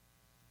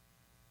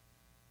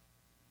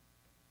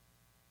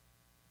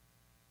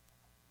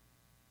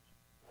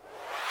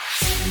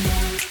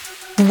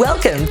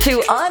Welcome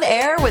to On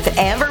Air with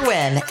Amber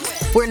Wynn,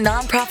 where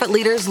nonprofit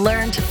leaders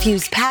learn to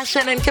fuse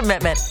passion and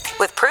commitment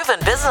with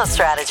proven business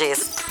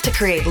strategies to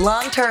create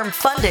long-term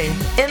funding,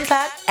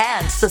 impact,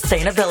 and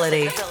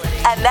sustainability.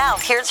 And now,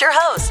 here's your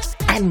host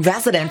and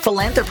resident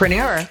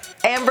philanthropreneur,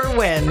 Amber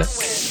Wynn.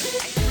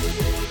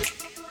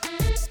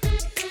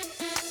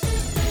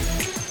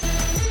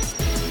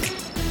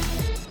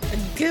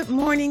 Good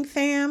morning,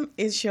 fam.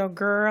 It's your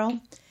girl.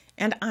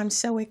 And I'm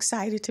so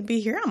excited to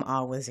be here. I'm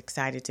always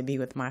excited to be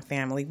with my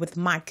family, with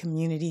my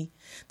community,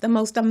 the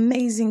most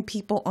amazing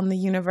people on the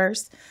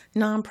universe,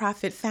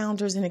 nonprofit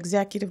founders and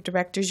executive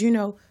directors. You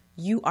know,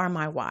 you are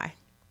my why.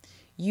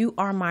 You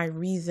are my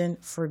reason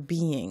for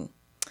being.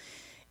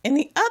 And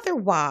the other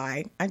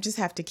why, I just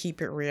have to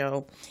keep it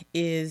real,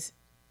 is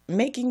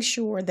making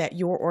sure that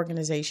your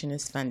organization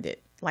is funded.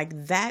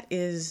 Like, that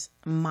is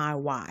my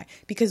why.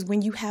 Because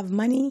when you have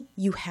money,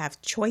 you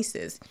have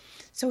choices.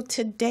 So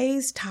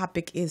today's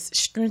topic is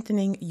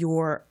strengthening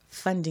your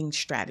funding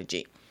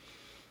strategy.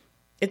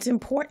 It's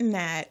important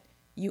that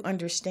you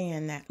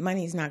understand that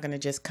money is not going to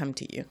just come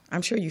to you.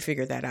 I'm sure you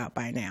figured that out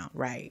by now,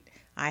 right?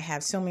 I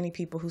have so many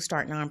people who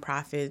start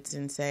nonprofits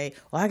and say,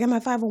 well, I got my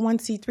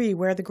 501c3.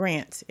 Where are the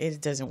grants?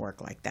 It doesn't work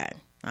like that.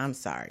 I'm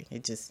sorry.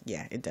 It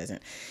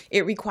doesn't.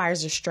 It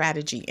requires a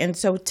strategy. And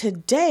so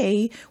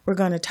today we're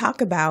going to talk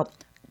about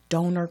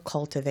donor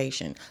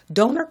cultivation.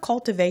 Donor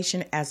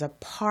cultivation as a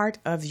part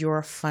of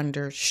your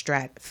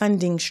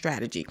funding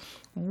strategy.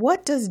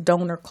 What does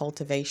donor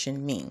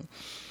cultivation mean?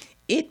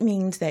 It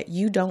means that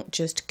you don't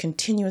just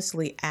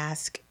continuously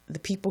ask the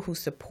people who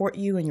support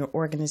you and your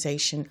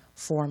organization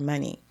for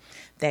money,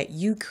 that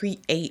you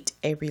create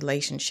a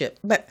relationship.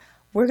 But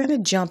we're going to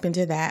jump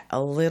into that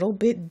a little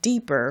bit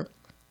deeper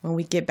when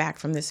we get back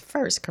from this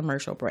first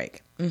commercial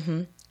break.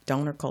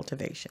 Donor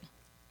cultivation.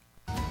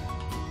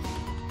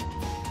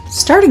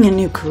 Starting a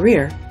new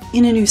career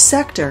in a new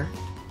sector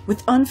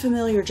with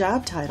unfamiliar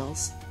job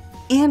titles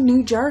and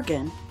new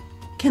jargon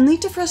can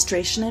lead to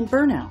frustration and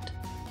burnout.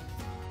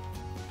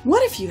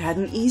 What if you had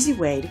an easy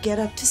way to get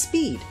up to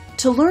speed,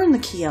 to learn the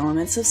key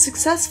elements of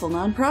successful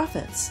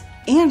nonprofits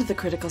and the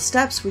critical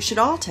steps we should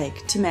all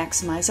take to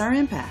maximize our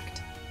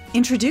impact?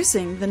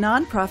 Introducing the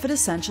Nonprofit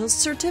Essentials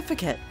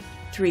Certificate.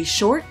 3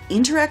 short,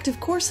 interactive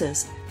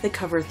courses that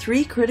cover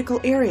 3 critical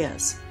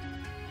areas.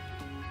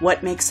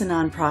 What makes a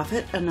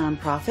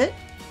nonprofit,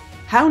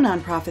 how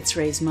nonprofits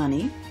raise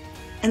money,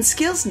 and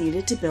skills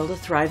needed to build a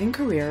thriving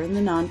career in the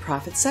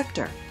nonprofit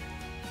sector.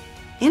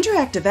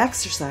 Interactive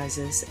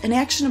exercises and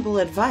actionable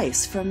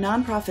advice from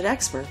nonprofit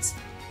experts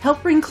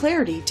help bring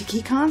clarity to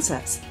key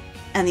concepts,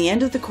 and the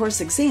end of the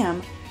course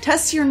exam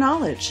tests your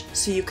knowledge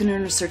so you can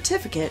earn a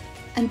certificate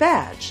and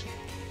badge,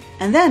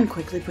 and then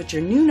quickly put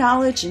your new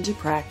knowledge into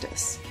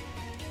practice.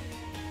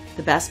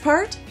 The best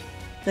part?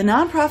 The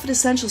Nonprofit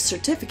Essentials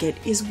Certificate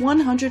is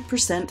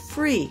 100%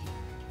 free.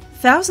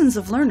 Thousands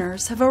of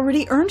learners have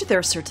already earned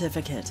their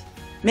certificate,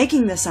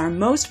 making this our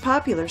most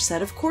popular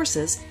set of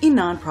courses in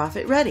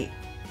Nonprofit Ready.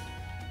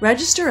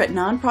 Register at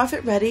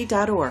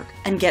nonprofitready.org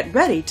and get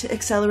ready to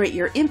accelerate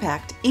your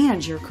impact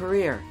and your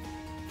career.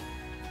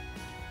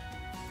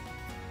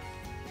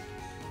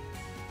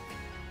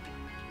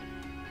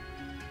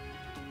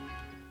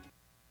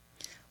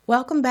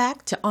 Welcome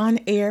back to On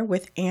Air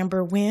with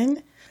Amber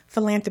Wynn,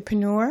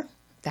 philanthropreneur.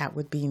 That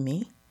would be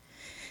me.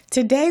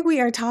 Today we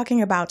are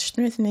talking about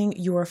strengthening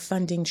your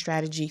funding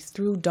strategy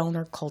through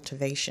donor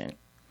cultivation.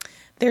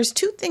 There's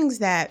 2 things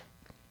that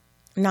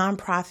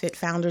nonprofit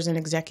founders and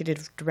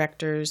executive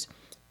directors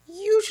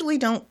usually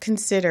don't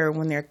consider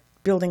when they're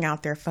building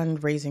out their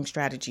fundraising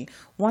strategy.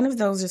 One of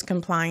those is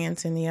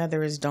compliance and the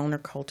other is donor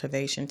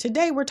cultivation.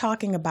 Today we're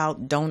talking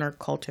about donor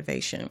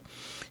cultivation.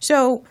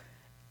 So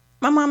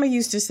my mama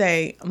used to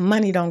say,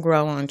 money don't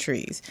grow on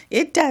trees.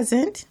 It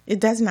doesn't. It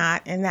does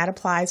not. And that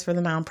applies for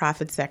the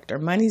nonprofit sector.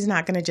 Money's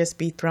not going to just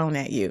be thrown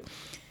at you.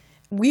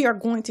 We are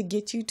going to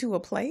get you to a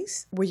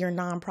place where your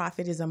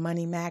nonprofit is a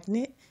money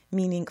magnet,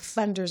 meaning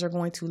funders are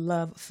going to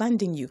love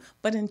funding you.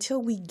 But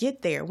until we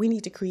get there, we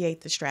need to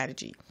create the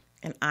strategy.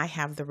 And I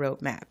have the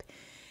roadmap.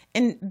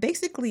 And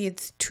basically,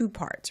 it's 2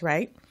 parts,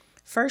 right?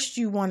 First,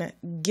 you want to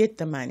get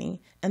the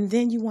money, and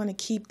then you want to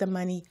keep the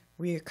money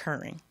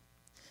reoccurring.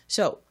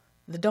 So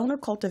the donor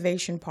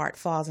cultivation part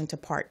falls into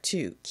part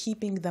 2,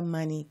 keeping the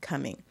money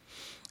coming.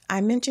 I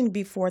mentioned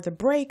before the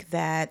break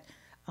that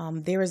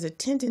there is a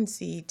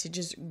tendency to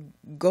just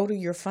go to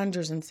your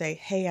funders and say,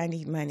 hey, I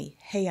need money.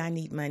 Hey, I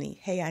need money.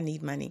 Hey, I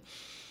need money.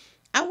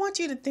 I want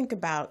you to think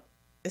about,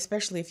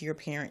 especially if you're a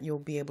parent, you'll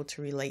be able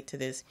to relate to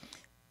this.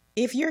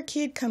 If your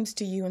kid comes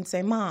to you and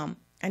say, Mom,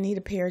 I need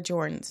a pair of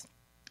Jordans.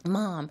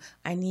 Mom,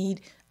 I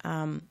need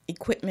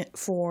equipment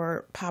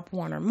for Pop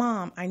Warner.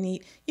 Mom, I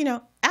need,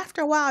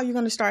 after a while, you're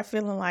going to start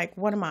feeling like,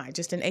 what am I,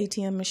 just an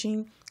ATM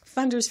machine?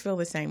 Funders feel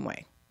the same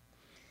way.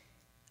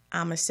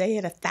 I'm going to say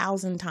it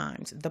 1,000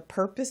 times. The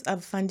purpose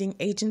of funding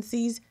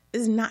agencies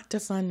is not to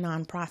fund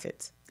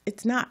nonprofits.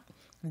 It's not.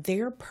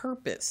 Their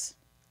purpose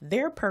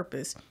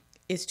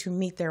is to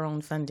meet their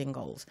own funding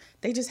goals.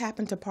 They just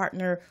happen to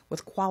partner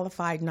with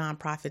qualified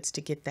nonprofits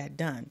to get that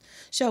done.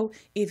 So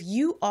if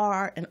you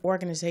are an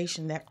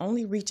organization that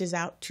only reaches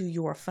out to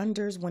your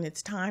funders when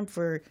it's time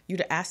for you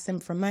to ask them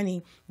for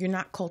money, you're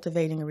not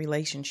cultivating a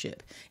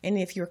relationship. And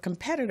if your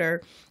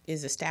competitor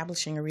is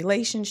establishing a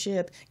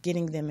relationship,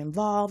 getting them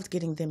involved,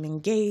 getting them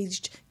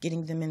engaged,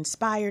 getting them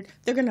inspired,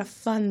 they're going to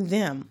fund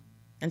them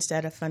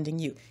instead of funding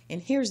you.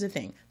 And here's the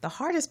thing, the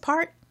hardest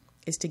part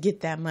is to get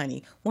that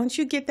money. Once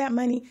you get that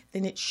money,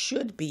 then it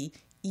should be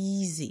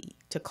easy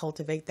to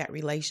cultivate that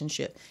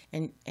relationship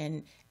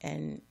and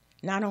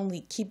not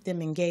only keep them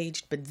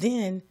engaged, but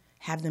then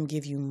have them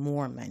give you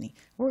more money.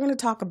 We're going to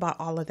talk about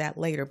all of that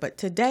later, but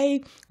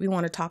today we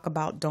want to talk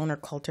about donor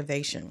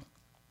cultivation,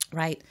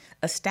 right?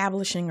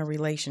 Establishing a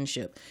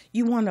relationship.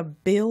 You want to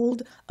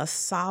build a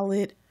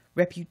solid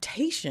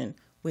reputation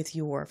with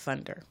your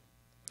funder.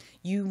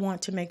 You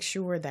want to make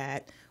sure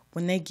that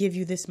when they give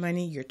you this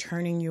money, you're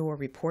turning your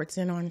reports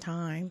in on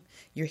time.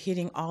 You're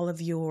hitting all of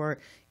your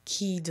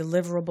key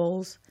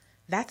deliverables.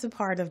 That's a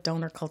part of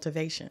donor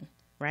cultivation,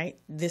 right?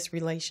 This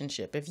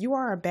relationship. If you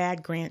are a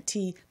bad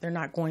grantee, they're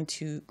not going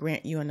to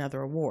grant you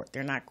another award.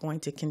 They're not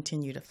going to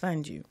continue to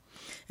fund you.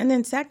 And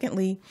then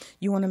secondly,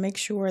 you want to make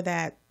sure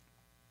that,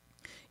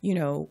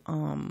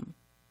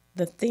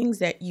 the things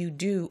that you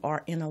do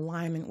are in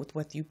alignment with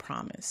what you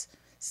promise.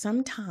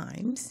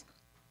 Sometimes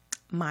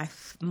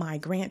my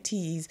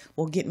grantees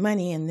will get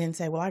money and then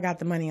say, well, I got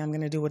the money, I'm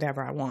going to do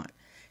whatever I want.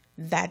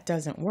 That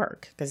doesn't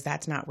work because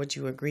that's not what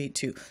you agreed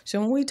to. So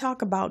when we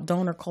talk about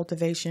donor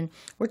cultivation,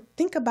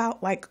 think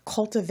about like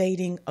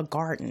cultivating a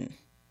garden.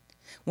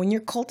 When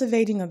you're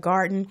cultivating a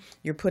garden,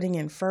 you're putting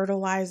in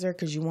fertilizer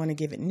because you want to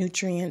give it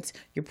nutrients.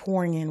 You're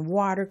pouring in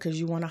water because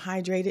you want to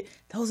hydrate it.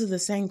 Those are the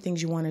same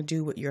things you want to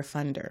do with your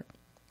funder.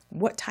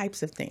 What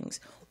types of things?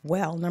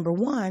 Well, number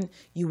one,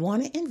 you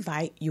want to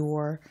invite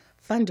your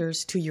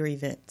funders to your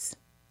events,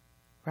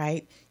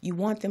 right? You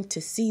want them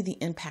to see the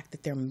impact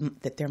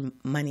that their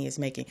money is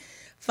making.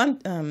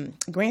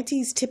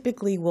 Grantees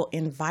typically will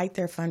invite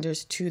their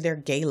funders to their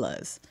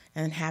galas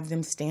and have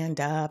them stand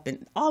up,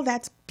 and all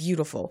that's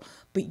beautiful.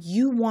 But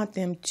you want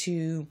them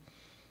to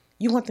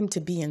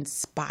be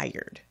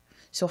inspired.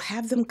 So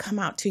have them come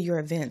out to your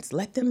events.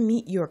 Let them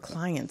meet your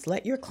clients.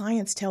 Let your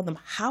clients tell them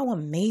how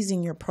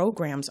amazing your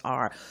programs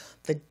are,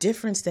 the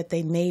difference that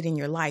they made in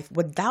your life.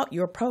 Without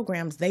your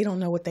programs, they don't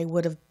know what they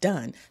would have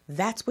done.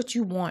 That's what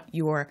you want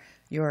your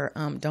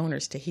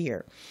donors to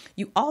hear.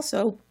 You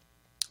also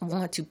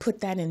want to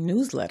put that in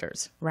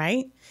newsletters,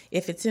 right?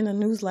 If it's in a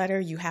newsletter,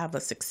 you have a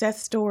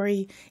success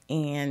story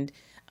and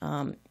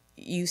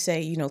you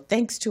say,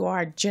 thanks to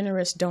our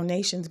generous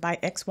donations by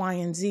X, Y,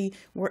 and Z,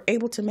 we're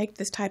able to make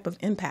this type of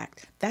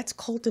impact. That's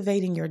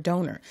cultivating your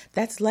donor.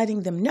 That's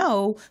letting them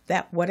know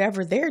that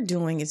whatever they're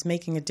doing is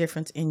making a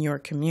difference in your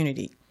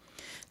community.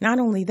 Not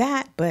only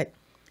that, but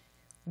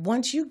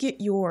once you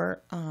get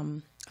your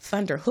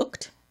funder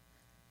hooked,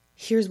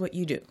 here's what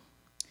you do.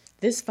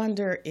 This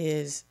funder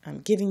is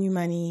giving you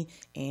money,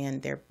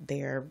 and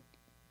they're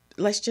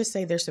let's just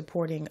say they're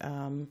supporting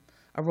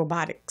a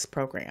robotics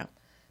program.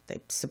 They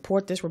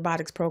support this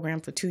robotics program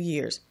for 2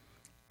 years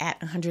at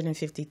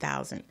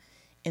 $150,000.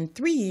 In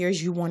 3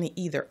 years, you want to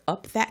either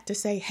up that to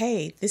say,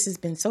 hey, this has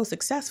been so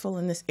successful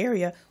in this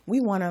area, we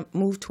want to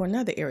move to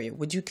another area.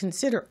 Would you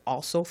consider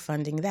also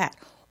funding that?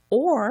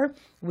 Or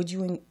would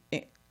you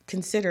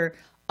consider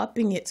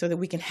upping it so that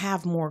we can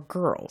have more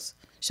girls?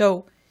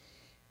 So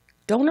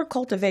donor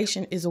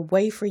cultivation is a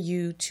way for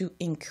you to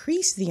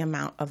increase the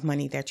amount of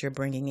money that you're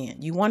bringing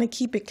in. You want to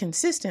keep it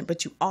consistent,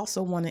 but you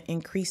also want to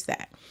increase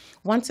that.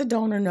 Once a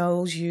donor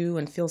knows you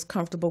and feels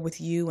comfortable with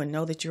you and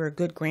know that you're a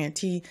good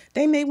grantee,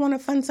 they may want to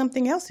fund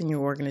something else in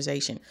your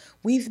organization.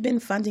 We've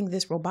been funding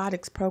this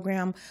robotics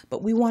program,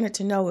 but we wanted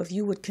to know if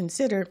you would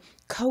consider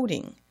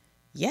coding.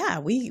 Yeah,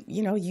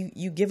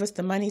 you give us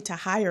the money to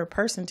hire a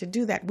person to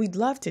do that. We'd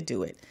love to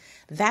do it.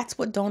 That's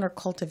what donor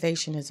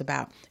cultivation is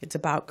about. It's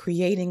about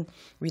creating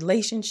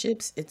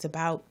relationships. It's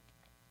about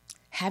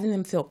having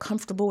them feel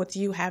comfortable with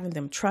you, having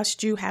them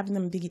trust you, having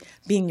them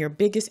being your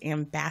biggest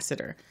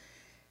ambassador.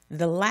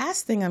 The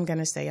last thing I'm going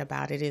to say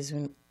about it is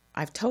when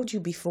I've told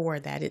you before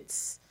that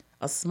it's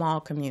a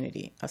small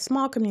community of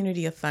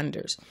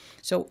funders.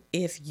 So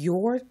if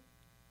your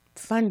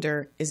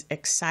funder is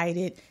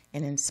excited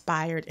and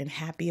inspired and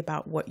happy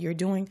about what you're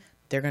doing,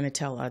 they're going to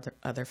tell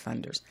other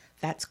funders.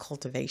 That's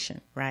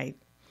cultivation, right?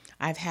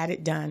 I've had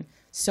it done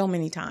so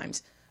many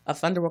times. A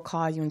funder will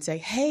call you and say,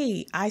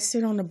 hey, I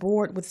sit on the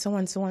board with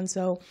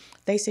so-and-so.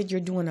 They said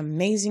you're doing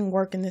amazing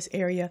work in this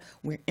area.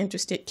 We're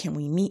interested. Can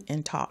we meet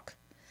and talk?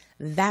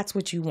 That's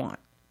what you want.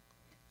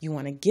 You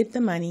want to get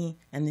the money,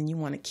 and then you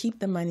want to keep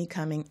the money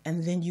coming,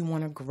 and then you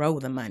want to grow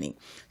the money.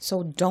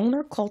 So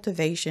donor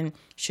cultivation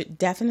should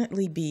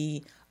definitely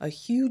be a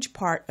huge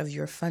part of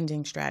your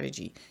funding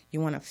strategy.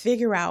 You want to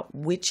figure out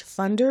which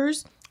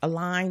funders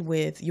align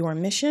with your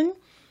mission.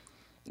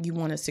 You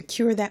want to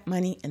secure that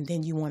money, and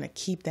then you want to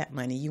keep that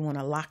money. You want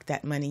to lock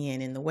that money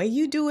in. And the way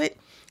you do it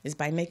is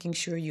by making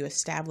sure you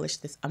establish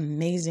this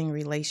amazing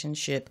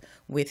relationship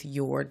with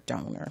your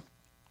donor.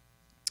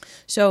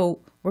 So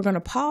we're going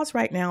to pause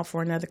right now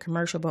for another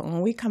commercial, but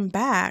when we come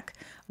back,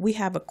 we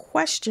have a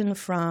question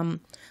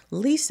from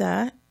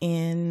Lisa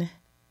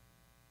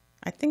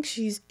I think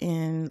she's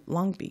in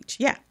Long Beach.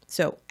 Yeah.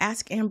 So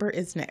Ask Amber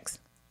is next.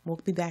 We'll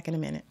be back in a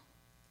minute.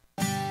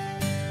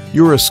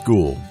 You're a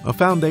school, a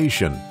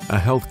foundation, a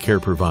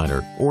healthcare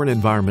provider, or an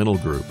environmental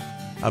group,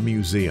 a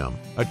museum,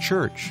 a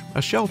church,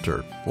 a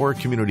shelter, or a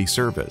community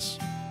service.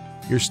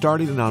 You're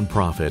starting a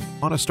nonprofit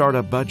on a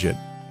startup budget,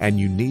 and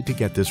you need to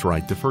get this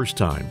right the first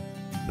time.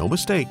 No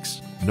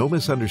mistakes, no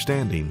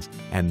misunderstandings,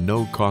 and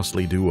no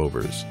costly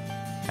do-overs.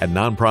 At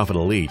Nonprofit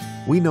Elite,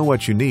 we know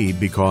what you need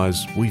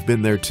because we've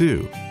been there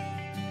too.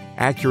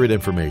 Accurate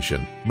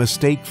information,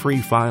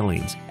 mistake-free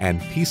filings, and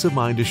peace of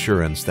mind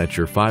assurance that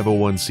your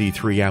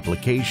 501c3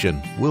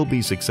 application will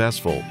be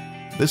successful.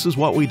 This is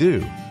what we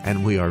do,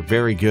 and we are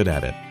very good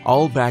at it,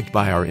 all backed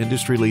by our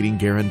industry-leading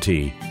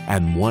guarantee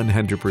and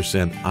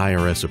 100%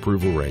 IRS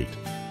approval rate.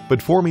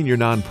 But forming your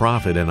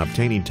nonprofit and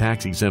obtaining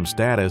tax-exempt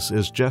status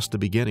is just the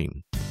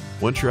beginning.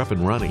 Once you're up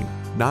and running,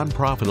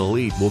 Nonprofit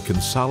Elite will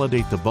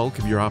consolidate the bulk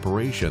of your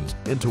operations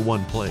into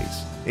one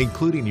place,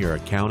 including your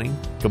accounting,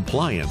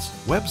 compliance,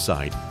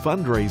 website,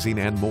 fundraising,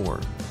 and more.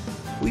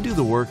 We do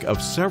the work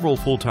of several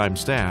full-time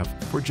staff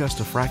for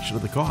just a fraction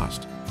of the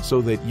cost,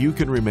 so that you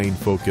can remain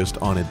focused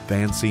on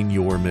advancing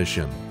your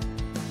mission.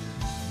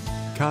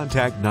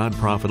 Contact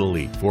Nonprofit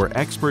Elite for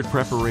expert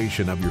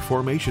preparation of your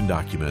formation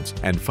documents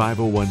and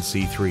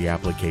 501c3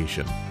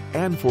 application,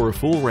 and for a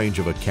full range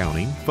of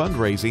accounting,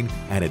 fundraising,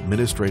 and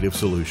administrative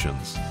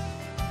solutions.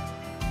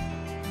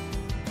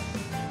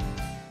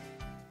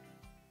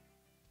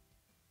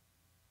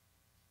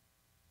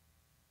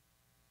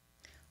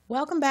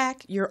 Welcome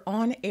back. You're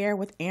on air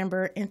with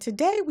Amber, and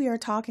today we are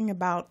talking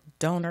about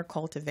donor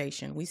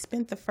cultivation. We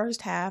spent the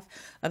first half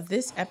of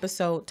this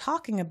episode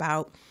talking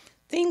about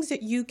things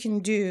that you can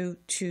do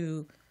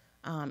to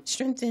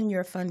strengthen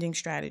your funding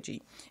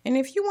strategy. And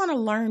if you want to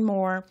learn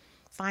more,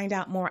 find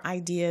out more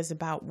ideas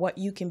about what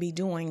you can be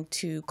doing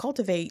to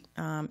cultivate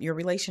your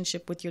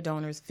relationship with your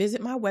donors,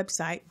 visit my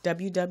website,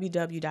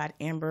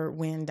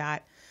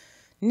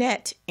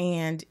 www.amberwin.net,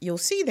 and you'll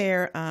see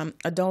there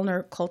a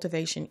donor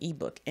cultivation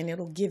ebook, and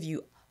it'll give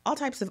you all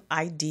types of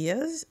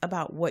ideas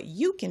about what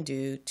you can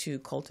do to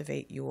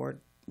cultivate your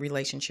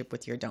relationship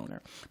with your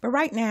donor. But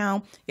right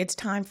now, it's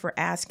time for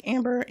Ask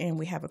Amber, and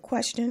we have a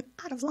question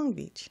out of Long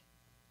Beach.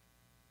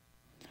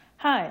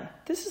 Hi,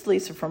 this is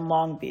Lisa from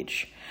Long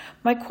Beach.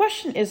 My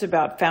question is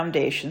about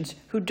foundations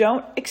who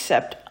don't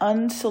accept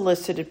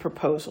unsolicited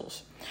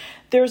proposals.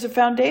 There's a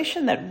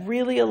foundation that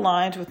really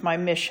aligns with my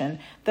mission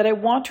that I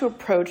want to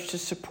approach to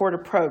support a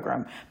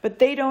program, but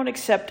they don't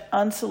accept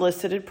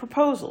unsolicited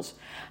proposals.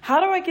 How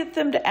do I get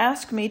them to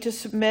ask me to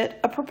submit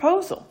a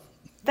proposal?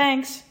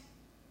 Thanks.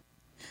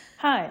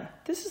 Hi,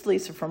 this is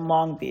Lisa from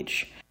Long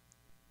Beach.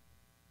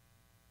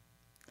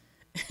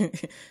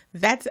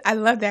 I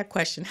love that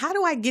question. How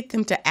do I get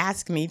them to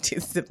ask me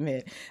to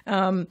submit?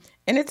 And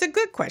it's a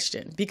good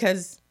question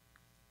because,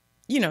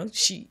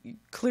 she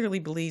clearly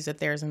believes that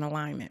there's an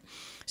alignment.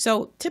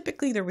 So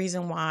typically the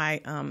reason why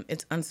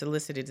it's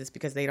unsolicited is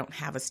because they don't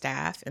have a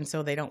staff, and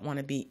so they don't want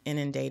to be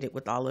inundated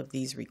with all of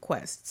these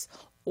requests,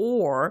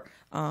 or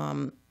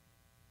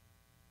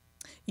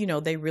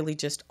they really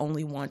just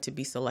only want to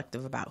be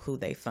selective about who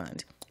they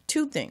fund.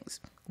 Two things.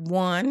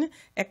 One,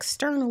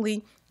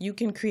 externally, you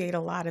can create a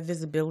lot of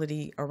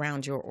visibility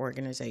around your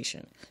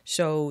organization.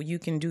 So you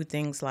can do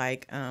things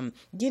like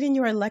get in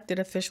your elected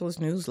officials'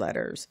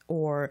 newsletters,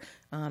 or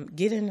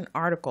get in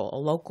a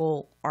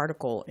local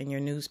article in your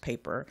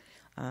newspaper.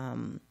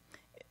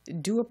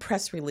 Do a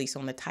press release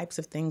on the types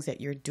of things that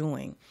you're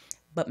doing.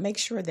 But make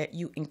sure that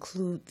you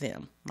include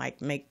them, like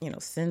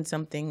send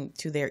something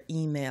to their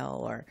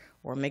email,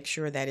 or make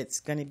sure that it's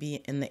going to be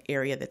in the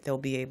area that they'll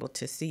be able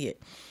to see it.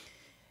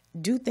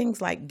 Do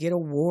things like get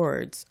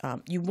awards.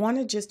 You want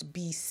to just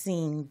be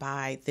seen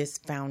by this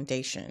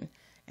foundation.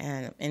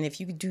 And if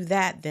you do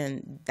that,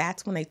 then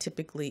that's when they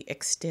typically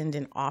extend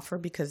an offer,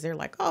 because they're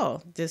like,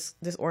 oh, this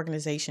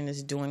organization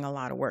is doing a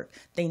lot of work.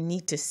 They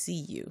need to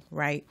see you,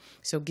 right?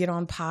 So get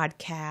on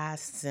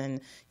podcasts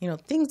and,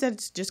 things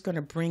that's just going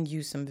to bring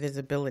you some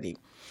visibility.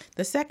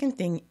 The second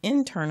thing,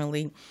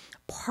 internally,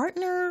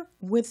 partner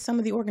with some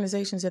of the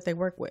organizations that they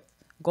work with.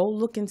 Go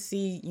look and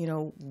see,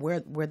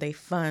 where they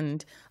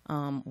fund,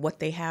 what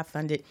they have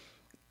funded.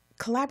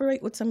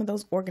 Collaborate with some of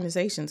those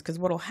organizations, because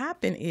what will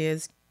happen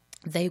is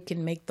they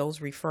can make those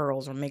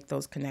referrals or make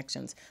those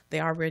connections. They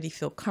already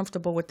feel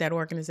comfortable with that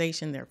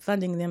organization. They're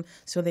funding them,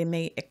 so they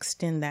may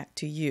extend that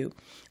to you.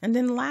 And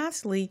then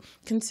lastly,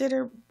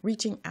 consider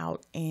reaching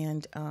out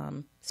and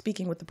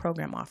speaking with the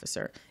program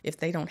officer. If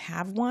they don't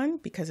have one,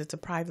 because it's a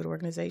private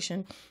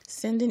organization,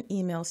 send an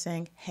email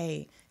saying,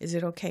 hey, is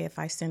it okay if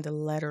I send a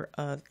letter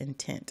of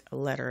intent, a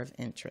letter of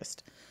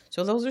interest?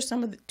 So those are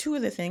two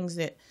of the things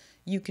that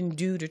you can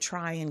do to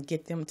try and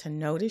get them to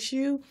notice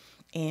you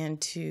and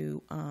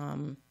to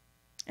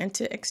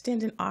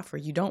extend an offer.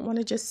 You don't want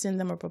to just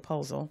send them a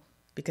proposal,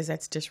 because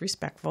that's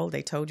disrespectful.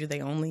 They told you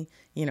they only,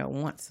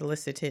 want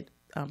solicited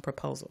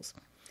proposals.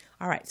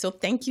 All right, so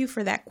thank you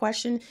for that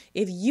question.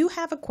 If you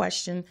have a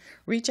question,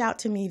 reach out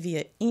to me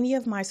via any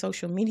of my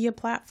social media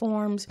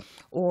platforms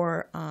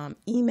or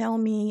email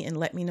me and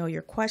let me know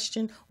your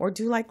question, or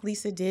do like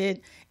Lisa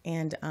did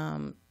and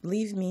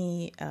leave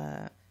me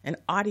an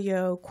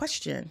audio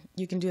question.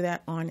 You can do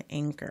that on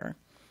Anchor.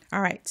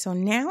 All right, so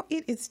now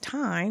it is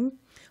time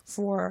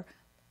for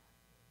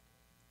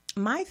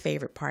my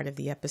favorite part of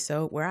the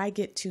episode, where I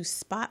get to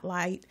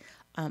spotlight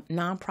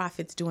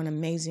nonprofits doing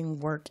amazing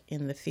work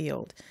in the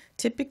field.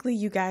 Typically,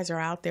 you guys are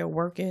out there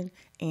working,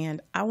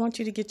 and I want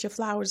you to get your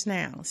flowers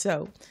now.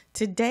 So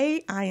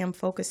today I am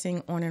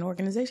focusing on an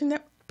organization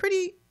that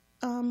pretty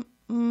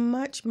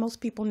much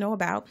most people know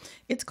about.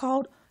 It's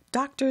called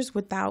Doctors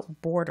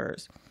Without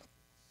Borders.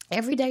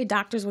 Every day,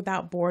 Doctors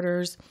Without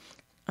Borders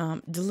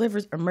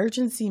delivers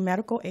emergency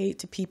medical aid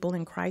to people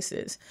in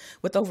crisis.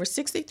 With over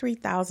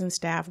 63,000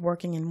 staff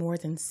working in more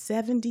than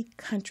 70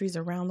 countries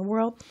around the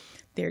world,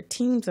 their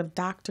teams of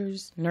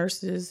doctors,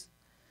 nurses,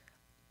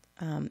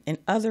 and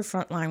other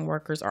frontline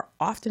workers are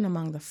often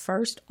among the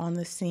first on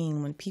the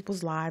scene when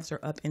people's lives are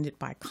upended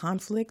by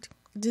conflict,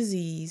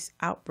 disease,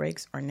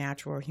 outbreaks, or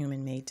natural or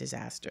human-made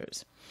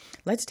disasters.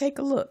 Let's take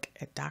a look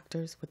at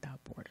Doctors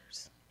Without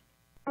Borders.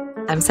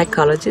 I'm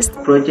psychologist,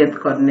 project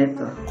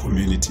coordinator,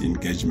 community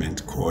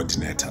engagement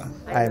coordinator.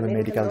 I am a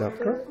medical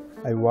doctor.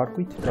 I work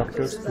with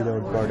Doctors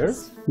Without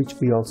Borders, which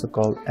we also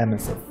call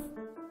MSF.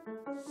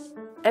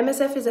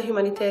 MSF is a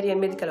humanitarian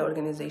medical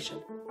organization.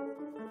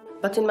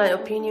 But in my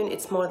opinion,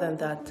 it's more than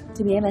that.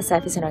 To me,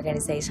 MSF is an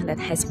organization that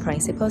has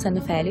principles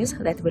and values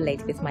that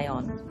relate with my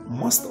own.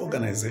 Most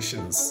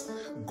organizations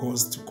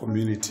goes to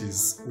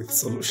communities with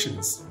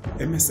solutions.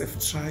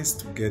 MSF tries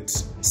to get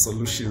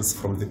solutions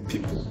from the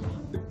people,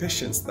 the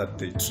patients that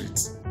they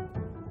treat.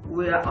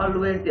 We are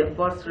always the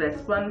first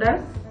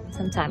responders.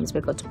 Sometimes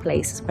we go to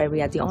places where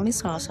we are the only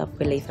source of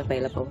relief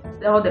available.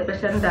 All the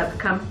patients that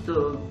come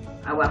to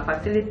our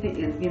facility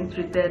is being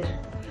treated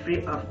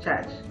free of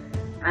charge.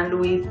 And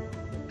we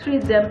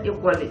treat them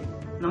equally,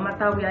 no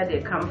matter where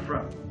they come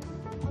from.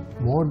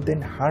 More than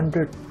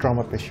 100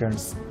 trauma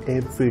patients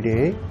every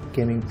day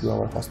came into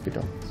our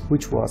hospital,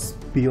 which was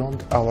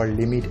beyond our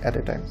limit at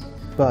a time.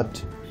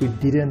 But we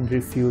didn't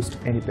refuse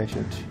any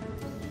patient.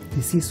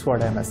 This is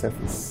what MSF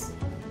is.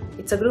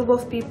 It's a group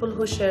of people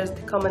who shares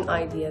the common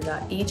idea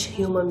that each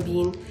human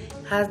being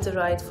has the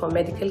right for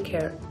medical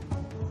care.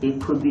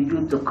 It could be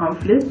due to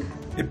conflict,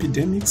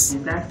 epidemics,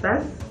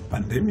 disasters,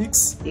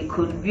 pandemics. It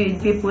could be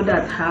people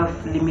that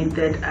have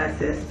limited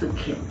access to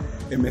care.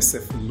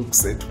 MSF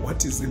looks at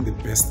what is in the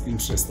best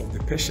interest of the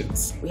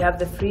patients. We have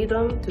the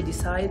freedom to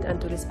decide and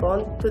to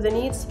respond to the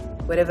needs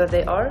wherever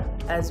they are,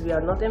 as we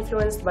are not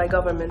influenced by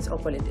governments or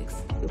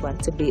politics. We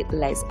want to be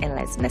less and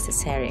less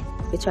necessary.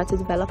 We try to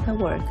develop a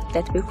work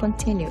that will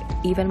continue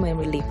even when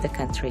we leave the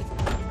country.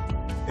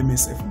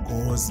 MSF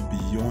goes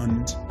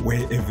beyond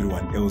where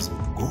everyone else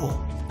would go.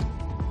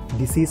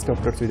 This is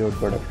Doctors Without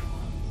Borders.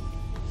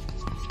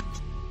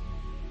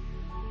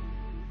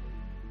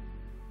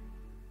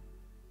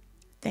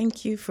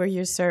 Thank you for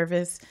your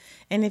service.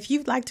 And if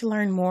you'd like to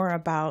learn more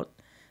about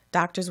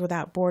Doctors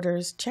Without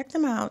Borders, check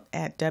them out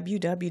at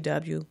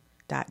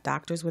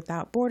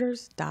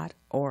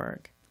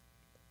www.doctorswithoutborders.org.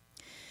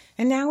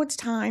 And now it's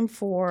time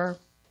for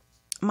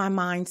my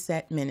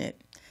Mindset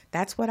Minute.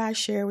 That's what I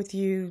share with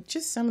you,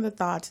 just some of the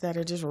thoughts that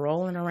are just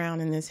rolling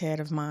around in this head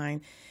of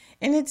mine.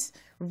 And it's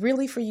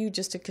really for you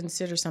just to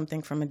consider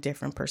something from a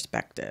different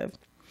perspective.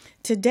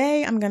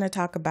 Today, I'm going to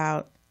talk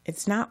about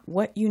it's not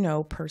what you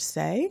know per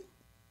se.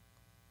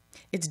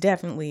 It's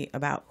definitely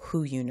about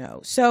who you know.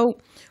 So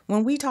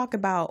when we talk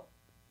about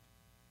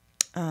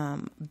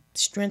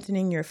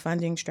strengthening your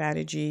funding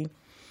strategy,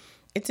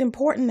 it's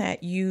important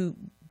that you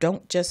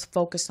don't just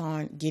focus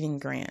on getting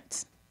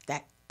grants.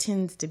 That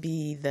tends to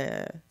be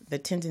the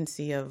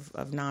tendency of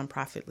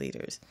nonprofit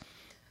leaders.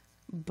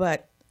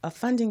 But a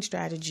funding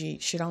strategy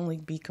should only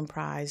be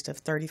comprised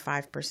of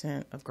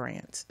 35% of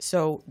grants.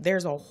 So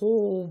there's a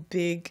whole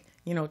big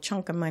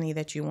chunk of money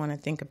that you want to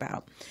think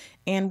about.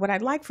 And what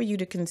I'd like for you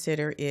to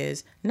consider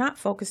is not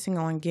focusing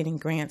on getting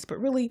grants,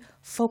 but really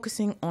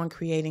focusing on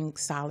creating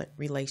solid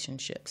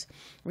relationships.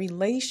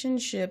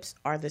 Relationships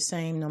are the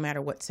same no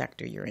matter what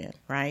sector you're in,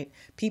 right?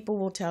 People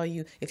will tell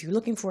you, if you're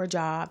looking for a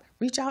job,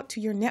 reach out to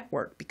your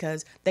network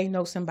because they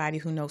know somebody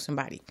who knows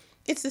somebody.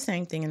 It's the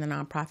same thing in the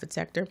nonprofit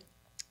sector.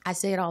 I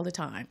say it all the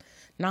time.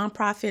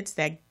 Nonprofits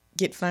that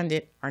get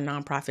funded are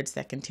nonprofits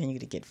that continue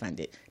to get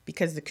funded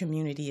because the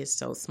community is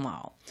so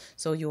small.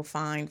 So you'll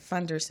find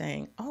funders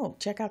saying, oh,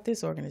 check out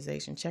this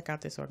organization, check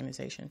out this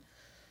organization.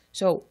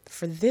 So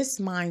for this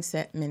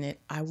Mindset Minute,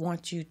 I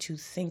want you to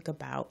think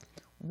about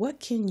what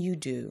can you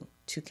do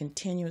to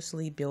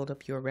continuously build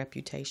up your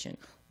reputation?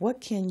 What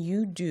can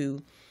you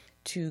do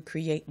to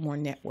create more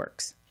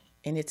networks?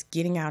 And it's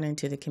getting out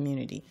into the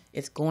community.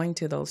 It's going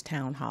to those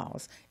town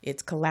halls.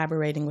 It's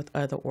collaborating with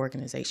other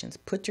organizations.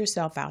 Put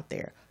yourself out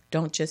there.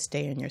 Don't just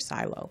stay in your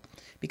silo.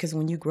 Because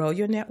when you grow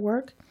your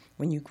network,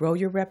 when you grow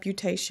your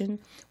reputation,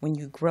 when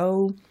you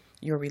grow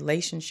your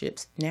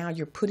relationships, now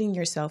you're putting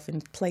yourself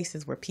in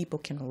places where people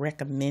can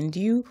recommend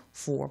you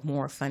for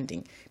more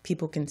funding.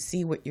 People can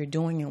see what you're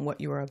doing and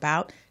what you're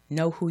about,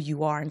 know who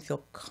you are, and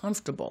feel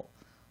comfortable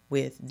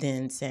with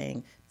then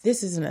saying,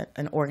 this is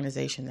an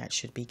organization that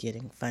should be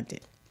getting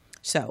funded.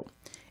 So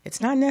it's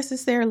not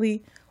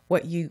necessarily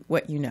what you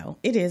know.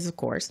 It is, of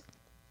course,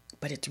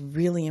 but it's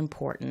really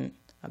important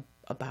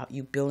about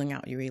you building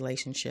out your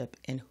relationship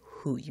and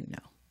who you know.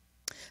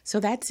 So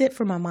that's it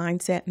for my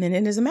Mindset Minute.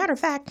 And as a matter of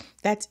fact,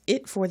 that's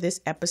it for this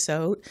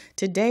episode.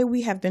 Today,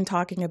 we have been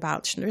talking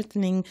about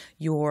strengthening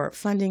your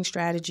funding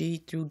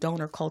strategy through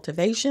donor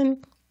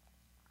cultivation.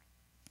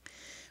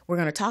 We're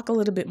going to talk a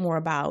little bit more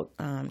about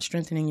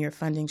strengthening your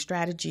funding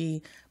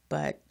strategy,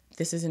 but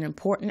this is an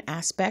important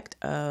aspect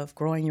of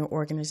growing your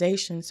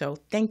organization. So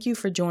thank you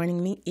for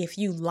joining me. If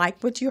you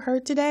like what you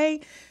heard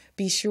today,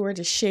 be sure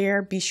to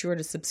share, be sure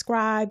to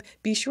subscribe,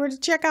 be sure to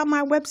check out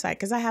my website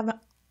because I have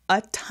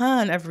a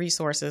ton of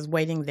resources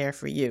waiting there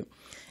for you.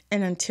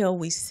 And until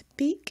we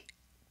speak,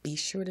 be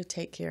sure to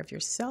take care of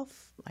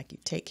yourself like you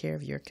take care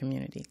of your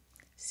community.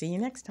 See you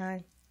next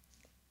time.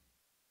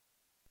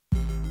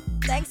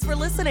 Thanks for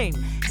listening.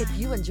 If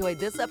you enjoyed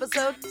this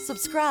episode,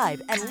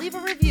 subscribe and leave a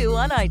review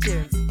on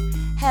iTunes.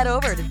 Head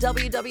over to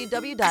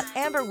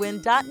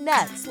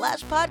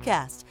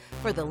www.amberwin.net/podcast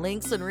for the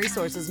links and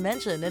resources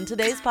mentioned in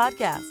today's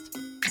podcast.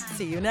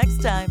 See you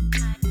next time.